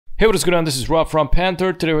Hey, what is going on? This is Rob from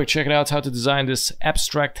Panther. Today we're checking out how to design this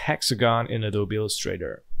abstract hexagon in Adobe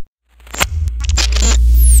Illustrator.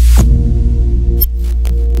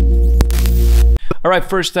 Alright,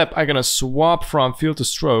 first step, I'm gonna swap from fill to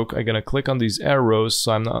stroke. I'm gonna click on these arrows,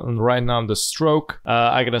 so I'm not right now on the stroke.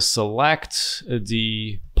 I'm gonna select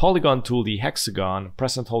the polygon tool, the hexagon,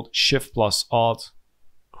 press and hold Shift plus Alt,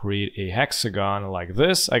 create a hexagon like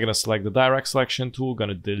this. I'm gonna select the direct selection tool,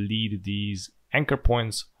 gonna delete these anchor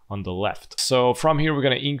points on the left. So from here, we're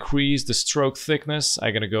gonna increase the stroke thickness.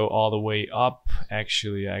 I'm gonna go all the way up.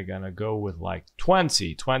 Actually, I'm gonna go with like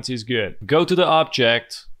 20. 20 is good. Go to the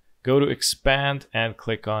object, go to expand and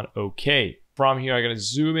click on OK. From here, I'm gonna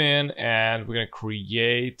zoom in and we're gonna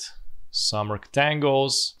create some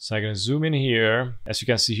rectangles. So I'm gonna zoom in here. As you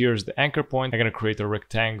can see, here's the anchor point. I'm gonna create a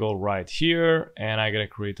rectangle right here and I'm gonna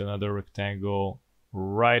create another rectangle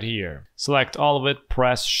right here. Select all of it,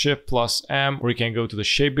 press Shift plus M, or you can go to the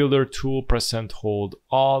shape builder tool, press and hold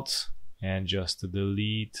Alt, and just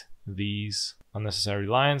delete these unnecessary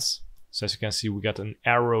lines. So as you can see, we got an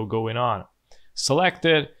arrow going on. Select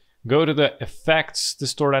it, go to the effects,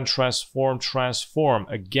 distort and transform, transform.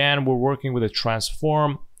 Again, we're working with a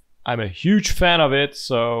transform. I'm a huge fan of it,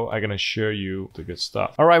 so I'm gonna show you the good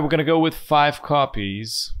stuff. All right, we're gonna go with 5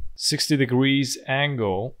 copies, 60 degrees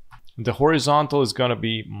angle. The horizontal is gonna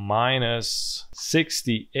be minus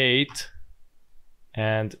 68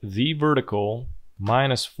 and the vertical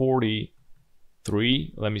minus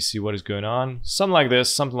 43. Let me see what is going on. Something like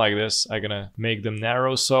this. I'm gonna make them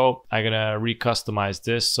narrow, so I'm gonna recustomize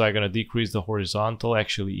this. So I'm gonna decrease the horizontal.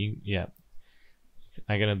 Actually, yeah,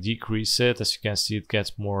 I'm gonna decrease it. As you can see, it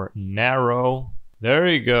gets more narrow. There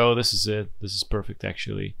you go. This is it. This is perfect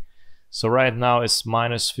actually. So right now it's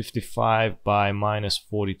minus 55 by minus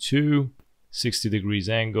 42, 60 degrees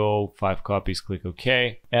angle, 5 copies, click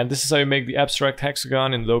OK. And this is how you make the abstract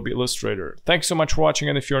hexagon in Adobe Illustrator. Thanks so much for watching,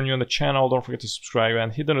 and if you're new on the channel, don't forget to subscribe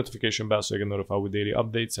and hit the notification bell so you get notified with daily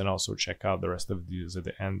updates, and also check out the rest of the videos at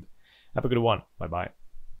the end. Have a good one. Bye bye.